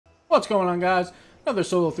What's going on, guys? Another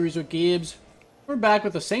solo threes with Gibbs. We're back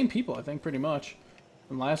with the same people, I think, pretty much,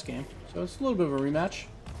 from last game. So it's a little bit of a rematch.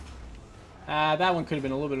 That one could have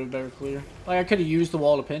been a little bit of a better clear. Like, I could have used the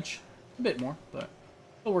wall to pinch a bit more, but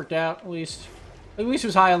it worked out, at least. At least it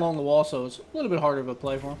was high along the wall, so it's a little bit harder of a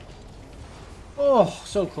play for him. Oh,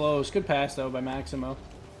 so close. Good pass, though, by Maximo.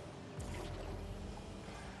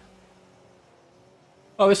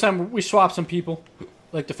 Oh, this time we swapped some people.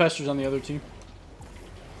 Like the Festers on the other team.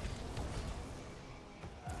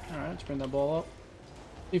 Alright, let's bring that ball up.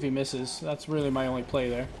 See if he misses. That's really my only play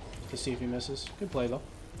there. To see if he misses. Good play, though.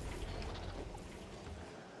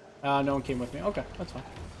 No one came with me. Okay, that's fine.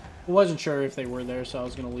 I wasn't sure if they were there, so I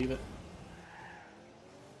was going to leave it.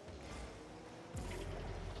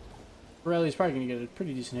 Borelli's probably going to get a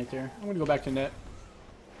pretty decent hit there. I'm going to go back to net.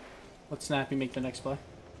 Let Snappy make the next play.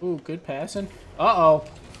 Ooh, good passing. Uh-oh.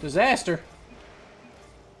 Disaster.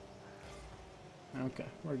 Okay,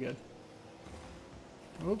 we're good.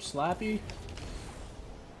 Oops, Slappy.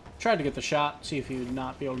 Tried to get the shot, see if he would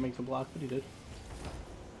not be able to make the block, but he did.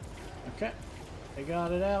 Okay. They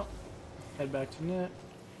got it out. Head back to net.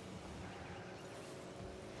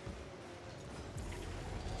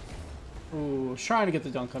 Ooh, I was trying to get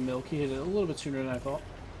the dunk on Milk. He hit it a little bit sooner than I thought.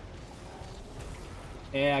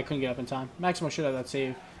 Yeah, I couldn't get up in time. Maximo should have that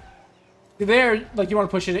save. There, like, you want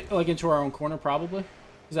to push it like into our own corner, probably.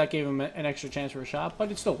 Because that gave him an extra chance for a shot. But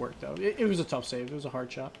it still worked, though. It was a tough save. It was a hard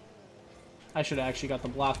shot. I should have actually got the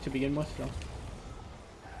block to begin with, so.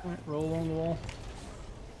 Alright, roll along the wall.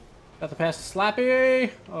 Got the pass to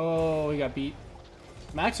Slappy. Oh, he got beat.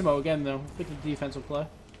 Maximo again, though. With the defensive play.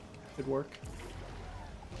 Good work.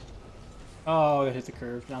 Oh, they hit the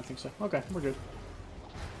curve. I don't think so. Okay, we're good.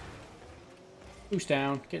 Boost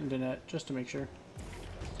down. Get into net, just to make sure.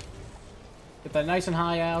 Get that nice and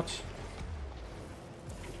high out.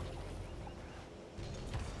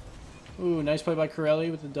 Ooh, nice play by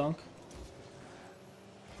Corelli with the dunk.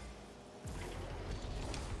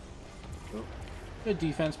 Oh, good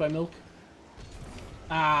defense by Milk.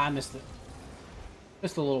 Ah, I missed it.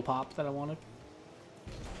 Missed the little pop that I wanted.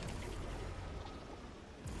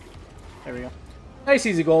 There we go. Nice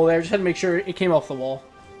easy goal there. Just had to make sure it came off the wall.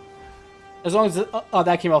 As long as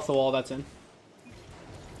that came off the wall, that's in.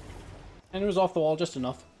 And it was off the wall just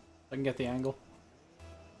enough. So I can get the angle.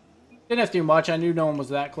 Didn't have to do much. I knew no one was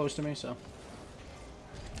that close to me, so.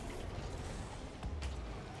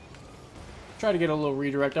 Try to get a little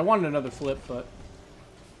redirect. I wanted another flip, but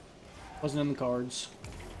wasn't in the cards.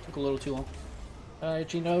 Took a little too long.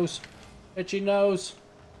 Itchy nose. Itchy nose.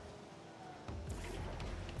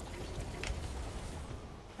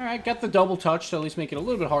 Alright, got the double touch to at least make it a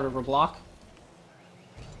little bit harder of a block.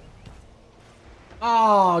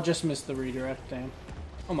 Oh, just missed the redirect. Damn.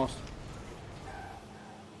 Almost.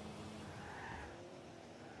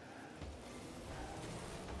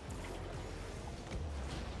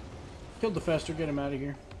 Killed the Fester. Get him out of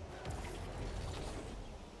here.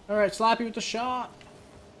 Alright, Slappy with the shot.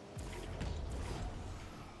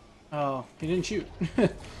 Oh, he didn't shoot.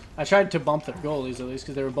 I tried to bump their goalies at least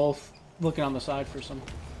because they were both looking on the side for some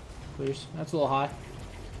clears. That's a little high.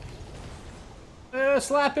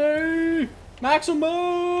 Slappy!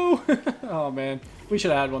 Maximo! Oh, man. We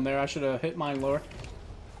should have had one there. I should have hit mine lower.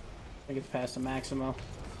 I get the pass to Maximo.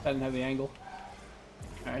 I didn't have the angle.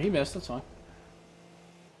 Alright, he missed. That's fine.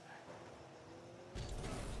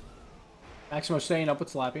 Maximo staying up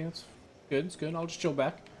with Slappy. That's good. It's good. I'll just chill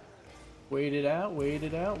back. Wait it out. Wait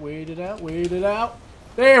it out. Wait it out. Wait it out.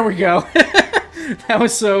 There we go. That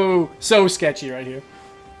was so sketchy right here.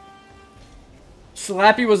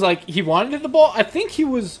 Slappy was like, he wanted the ball. I think he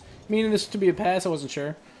was meaning this to be a pass. I wasn't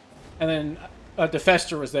sure. And then the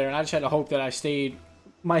Fester was there, and I just had to hope that I stayed.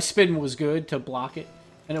 My spin was good to block it,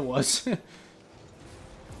 and it was.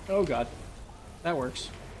 Oh, God. That works.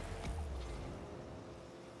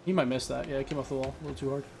 He might miss that. Yeah, it came off the wall a little too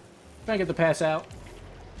hard. Trying to get the pass out.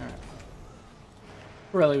 All right.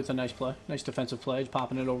 Borelli with a nice play. Nice defensive play. Just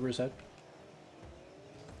popping it over his head.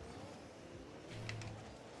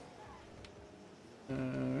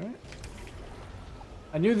 Alright.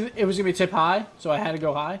 I knew that it was going to be tip high, so I had to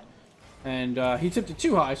go high. And he tipped it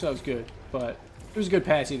too high, so that was good. But it was a good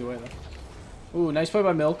pass either way, though. Ooh, nice play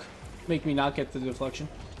by Milk. Make me not get the deflection.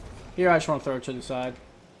 Here, I just want to throw it to the side.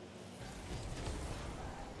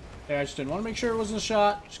 There, I just didn't want to make sure it wasn't a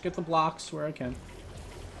shot. Just get the blocks where I can.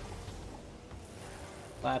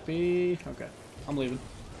 Slappy. Okay, I'm leaving.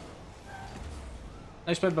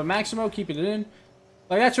 Nice play by Maximo, keeping it in.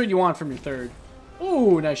 Like, that's what you want from your third.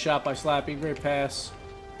 Ooh, nice shot by Slappy. Great pass.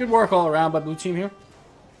 Good work all around by blue team here.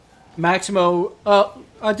 Maximo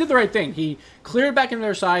did the right thing. He cleared back into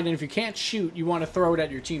their side, and if you can't shoot, you want to throw it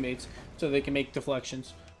at your teammates so they can make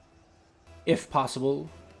deflections, if possible.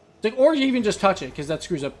 Like, or you even just touch it, because that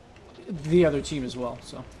screws up the other team as well.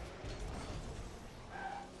 So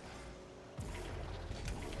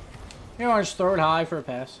you want to just throw it high for a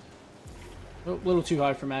pass. A little too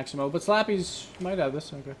high for Maximo, but Slappy's might have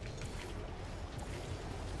this. Okay.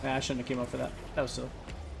 Nah, I shouldn't have came up for that. That was silly.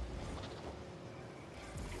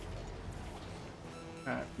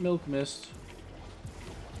 Alright, Milk missed.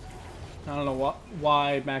 I don't know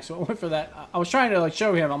why Maximo went for that. I was trying to like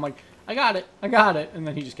show him. I'm like, I got it, and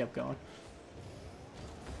then he just kept going.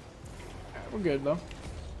 Alright, we're good though.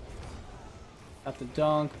 Got the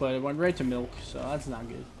dunk, but it went right to Milk, so that's not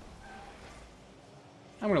good.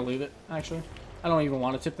 I'm gonna leave it, actually. I don't even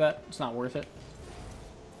want to tip that. It's not worth it.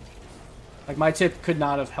 Like, my tip could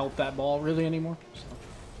not have helped that ball really anymore. So.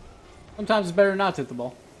 Sometimes it's better not to tip the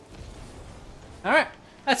ball. Alright,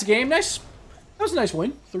 that's a game. Nice. That was a nice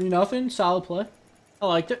win. 3-0. Solid play. I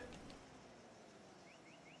liked it.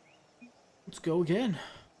 Let's go again.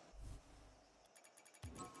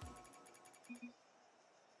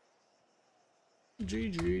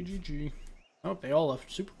 GG. Oh, they all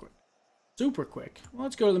left super quick. Super quick. Well,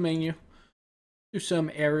 let's go to the menu. Do some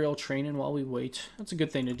aerial training while we wait. That's a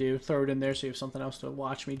good thing to do. Throw it in there so you have something else to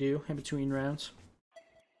watch me do in between rounds.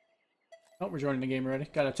 Oh, we're joining the game already.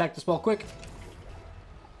 Gotta attack this ball quick.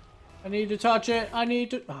 I need to touch it. I need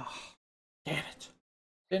to... Oh, damn it.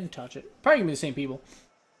 Didn't touch it. Probably gonna be the same people.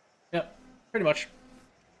 Yep, pretty much.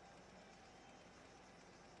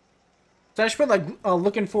 So I should put, like,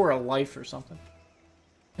 looking for a life or something.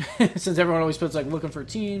 Since everyone always puts, like, looking for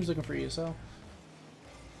teams, looking for ESL.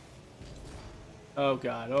 Oh,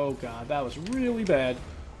 God. Oh, God. That was really bad.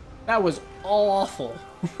 That was awful.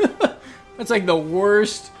 That's, like, the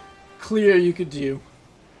worst clear you could do.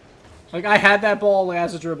 Like, I had that ball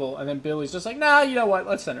as a dribble, and then Billy's just like, nah, you know what?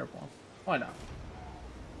 Let's center ball. Why not?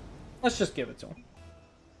 Let's just give it to him.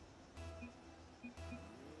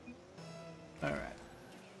 Alright.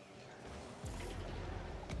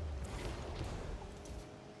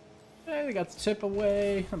 Okay, we got the tip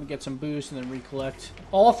away. Let me get some boost and then recollect.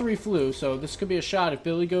 All three flew, so this could be a shot if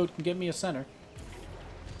Billy Goat can get me a center.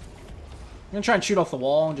 I'm gonna try and shoot off the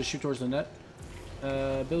wall and just shoot towards the net.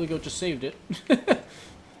 Billy Goat just saved it.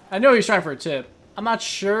 I know he's trying for a tip. I'm not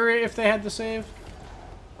sure if they had the save,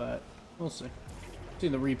 but we'll see. See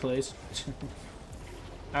the replays.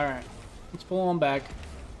 Alright, let's pull on back.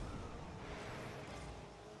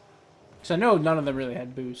 Because I know none of them really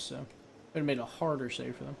had boost, so it would have made a harder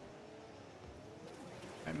save for them.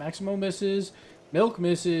 Alright, Maximo misses. Milk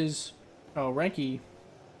misses. Oh, Ranky.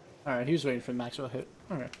 Alright, he was waiting for the Maximo hit.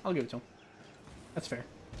 Okay, I'll give it to him. That's fair.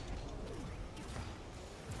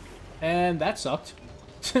 And that sucked.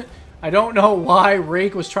 I don't know why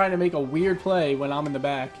Rake was trying to make a weird play when I'm in the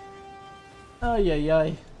back. Oh,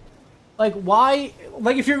 yeah. Like, why?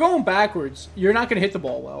 Like, if you're going backwards, you're not going to hit the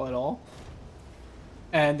ball well at all.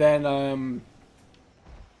 And then,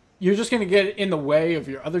 you're just going to get in the way of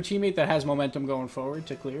your other teammate that has momentum going forward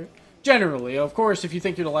to clear it. Generally, of course, if you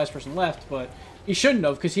think you're the last person left, but he shouldn't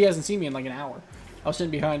have because he hasn't seen me in like an hour. I was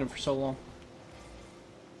sitting behind him for so long.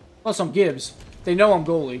 Plus, I'm Gibbs. They know I'm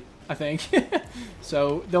goalie, I think.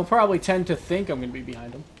 So, they'll probably tend to think I'm going to be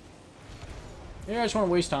behind him. Yeah, I just want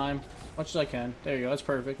to waste time. As much as I can. There you go. That's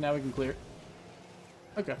perfect. Now we can clear it.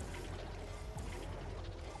 Okay.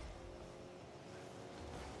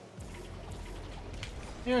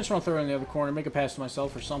 Yeah, I just want to throw it in the other corner. Make a pass to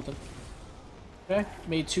myself or something. Okay.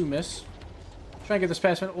 Made 2 miss. Try and get this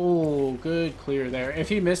pass. Oh, good clear there. If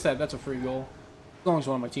he missed that, that's a free goal. As long as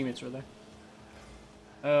one of my teammates are there.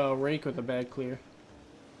 Oh, Rake with a bad clear.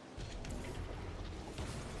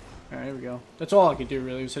 Alright, here we go. That's all I could do,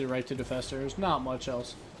 really, was hit it right to Defester. There's not much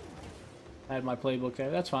else. I had my playbook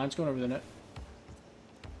there. That's fine. It's going over the net.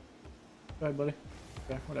 Go ahead, buddy.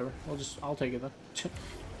 Okay, whatever. I'll take it, then.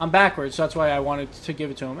 I'm backwards, so that's why I wanted to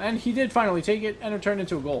give it to him. And he did finally take it, and it turned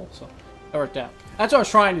into a goal, so that worked out. That's what I was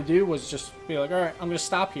trying to do, was just be like, alright, I'm going to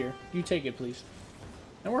stop here. You take it, please.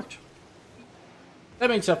 It worked. That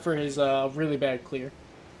makes up for his really bad clear.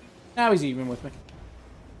 Now he's even with me.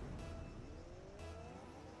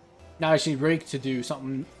 Now I just need Rake to do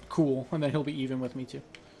something cool, and then he'll be even with me, too.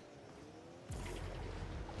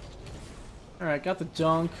 Alright, got the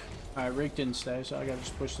dunk. Alright, Rake didn't stay, so I gotta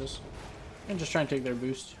just push this. And just try and take their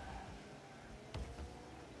boost.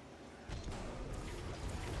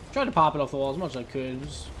 Tried to pop it off the wall as much as I could. It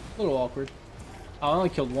was a little awkward. Oh, I only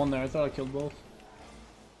killed one there. I thought I killed both.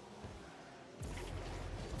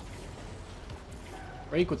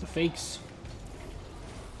 Rake with the fakes.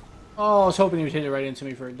 Oh, I was hoping he would hit it right into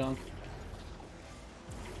me for a dunk.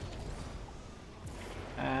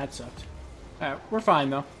 That sucked. Alright, we're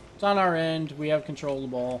fine though. It's on our end. We have control of the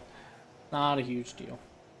ball. Not a huge deal.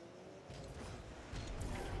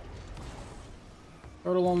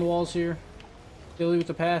 Throw it along the walls here. Billy with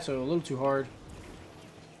the pass, so a little too hard.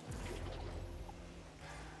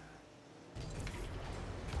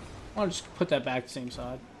 I'll just put that back the same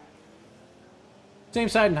side. Same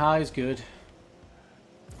side and high is good.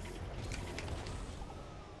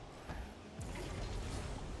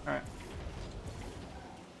 Alright.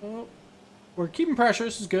 Oh, we're keeping pressure.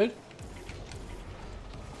 This is good.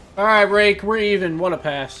 Alright, Rake. We're even. What a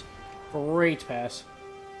pass. Great pass.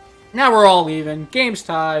 Now we're all even. Game's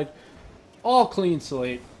tied. All clean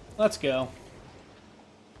slate. Let's go.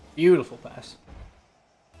 Beautiful pass.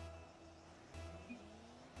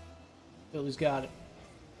 Billy's got it.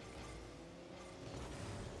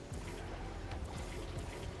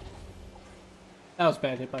 That was a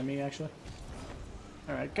bad hit by me, actually.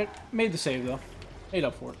 Alright, made the save, though. Made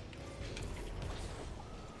up for it.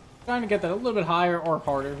 Trying to get that a little bit higher or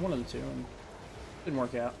harder. One of the two. And didn't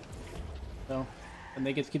work out. So, and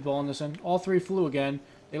they get to keep the ball in this end. All three flew again.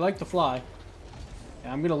 They like to fly.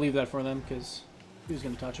 Yeah, I'm going to leave that for them because he was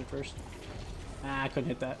going to touch it first. Ah, I couldn't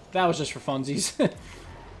hit that. That was just for funsies.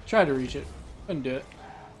 Tried to reach it. Couldn't do it.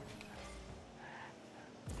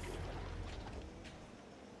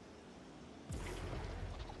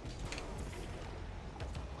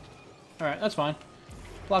 Alright, that's fine.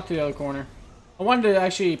 Block to the other corner. I wanted to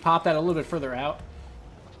actually pop that a little bit further out.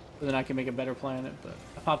 So then I can make a better play on it. But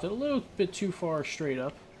I popped it a little bit too far straight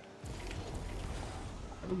up.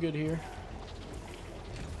 We're good here.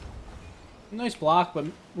 Nice block, but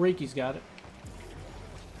Reiki's got it.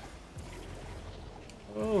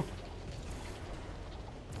 Oh.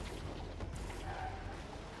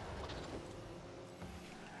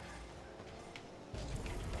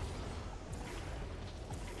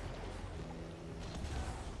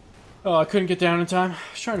 Oh, I couldn't get down in time. I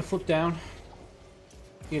was trying to flip down.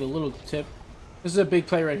 Get a little tip. This is a big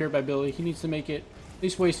play right here by Billy. He needs to make it at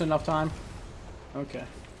least waste enough time. Okay.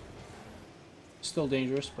 Still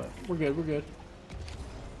dangerous, but we're good. We're good.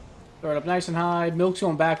 Throw it up nice and high. Milk's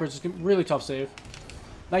going backwards. It's a really tough save.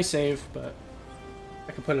 Nice save, but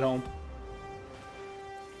I can put it home.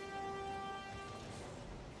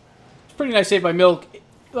 It's a pretty nice save by Milk.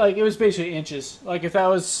 Like, it was basically inches. Like, if that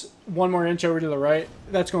was one more inch over to the right,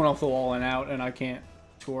 that's going off the wall and out, and I can't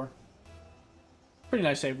score. Pretty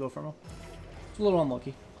nice save, though, from him. It's a little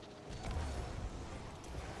unlucky.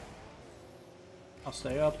 I'll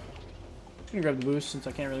stay up. I'm gonna grab the boost since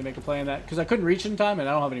I can't really make a play on that. Because I couldn't reach in time, and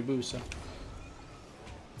I don't have any boost, so.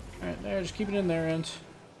 Alright, there. Just keep it in their end.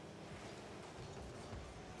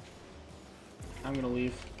 I'm gonna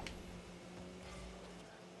leave.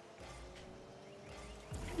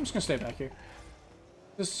 I'm just gonna stay back here.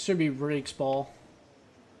 This should be Rake's ball.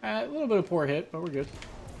 A little bit of poor hit, but we're good.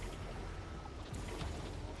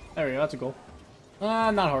 There we go, that's a goal.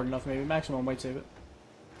 Not hard enough, maybe. Maximum might save it.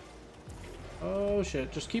 Oh,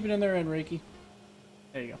 shit. Just keep it in there and Reiki.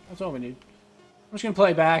 There you go. That's all we need. I'm just gonna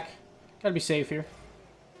play back. Gotta be safe here.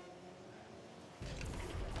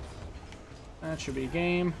 That should be a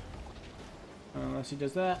game. Unless he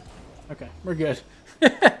does that. Okay, we're good.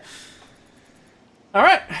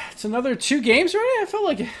 Alright, it's another 2 games already? I felt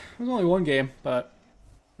like it was only 1 game, but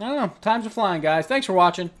I don't know. Times are flying, guys. Thanks for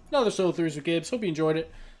watching. Another Solo 3s with Gibbs. Hope you enjoyed it.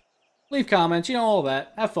 Leave comments, you know, all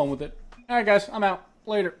that. Have fun with it. Alright, guys, I'm out.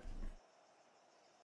 Later.